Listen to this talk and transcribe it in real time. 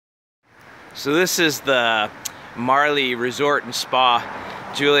So this is the Marley Resort and Spa.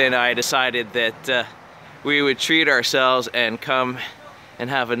 Julie and I decided that we would treat ourselves and come and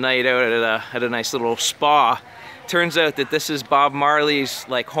have a night out at a nice little spa. Turns out that this is Bob Marley's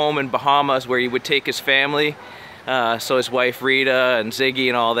like home in Bahamas, where he would take his family, so his wife Rita and Ziggy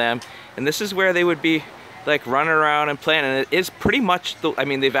and all them, and this is where they would be like running around and playing. And it is pretty much the, I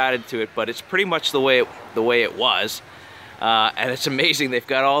mean, they've added to it, but it's pretty much the way it was, and it's amazing. They've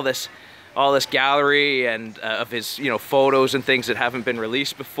got all this gallery and of his, you know, photos and things that haven't been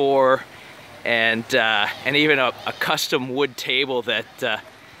released before, and even a custom wood table that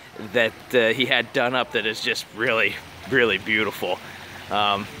he had done up that is just really beautiful.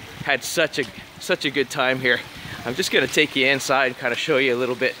 Had such a good time here. I'm just gonna take you inside and kind of show you a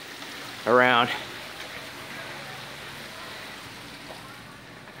little bit around.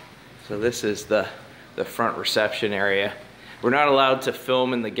 So this is the front reception area. We're not allowed to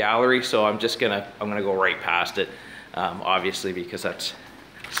film in the gallery, so I'm gonna go right past it, obviously, because that's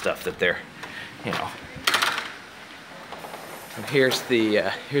stuff that they're, you know. And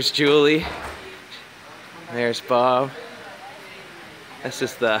here's Julie. There's Bob. This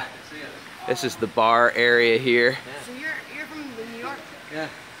is the bar area here. So you're from New York? Yeah.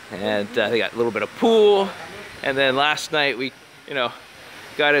 And they got a little bit of pool. And then last night we, you know,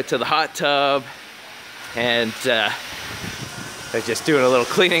 got out to the hot tub, and they're just doing a little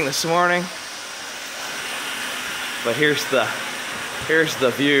cleaning this morning. But here's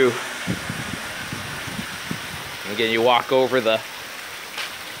the view. And again, you walk over the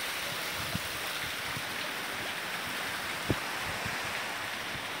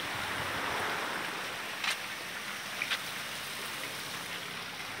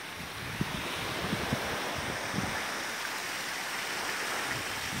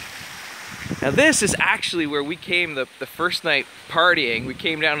Now this is actually where we came the first night partying. We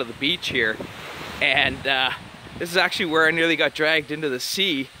came down to the beach here, and this is actually where I nearly got dragged into the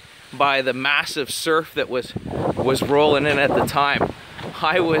sea by the massive surf that was rolling in at the time.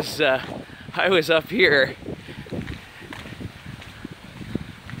 I was up here,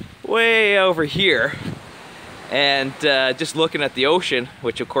 way over here, and just looking at the ocean,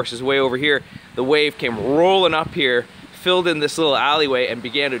 which of course is way over here. The wave came rolling up here, filled in this little alleyway, and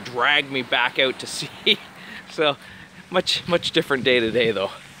began to drag me back out to sea. So much different day today though.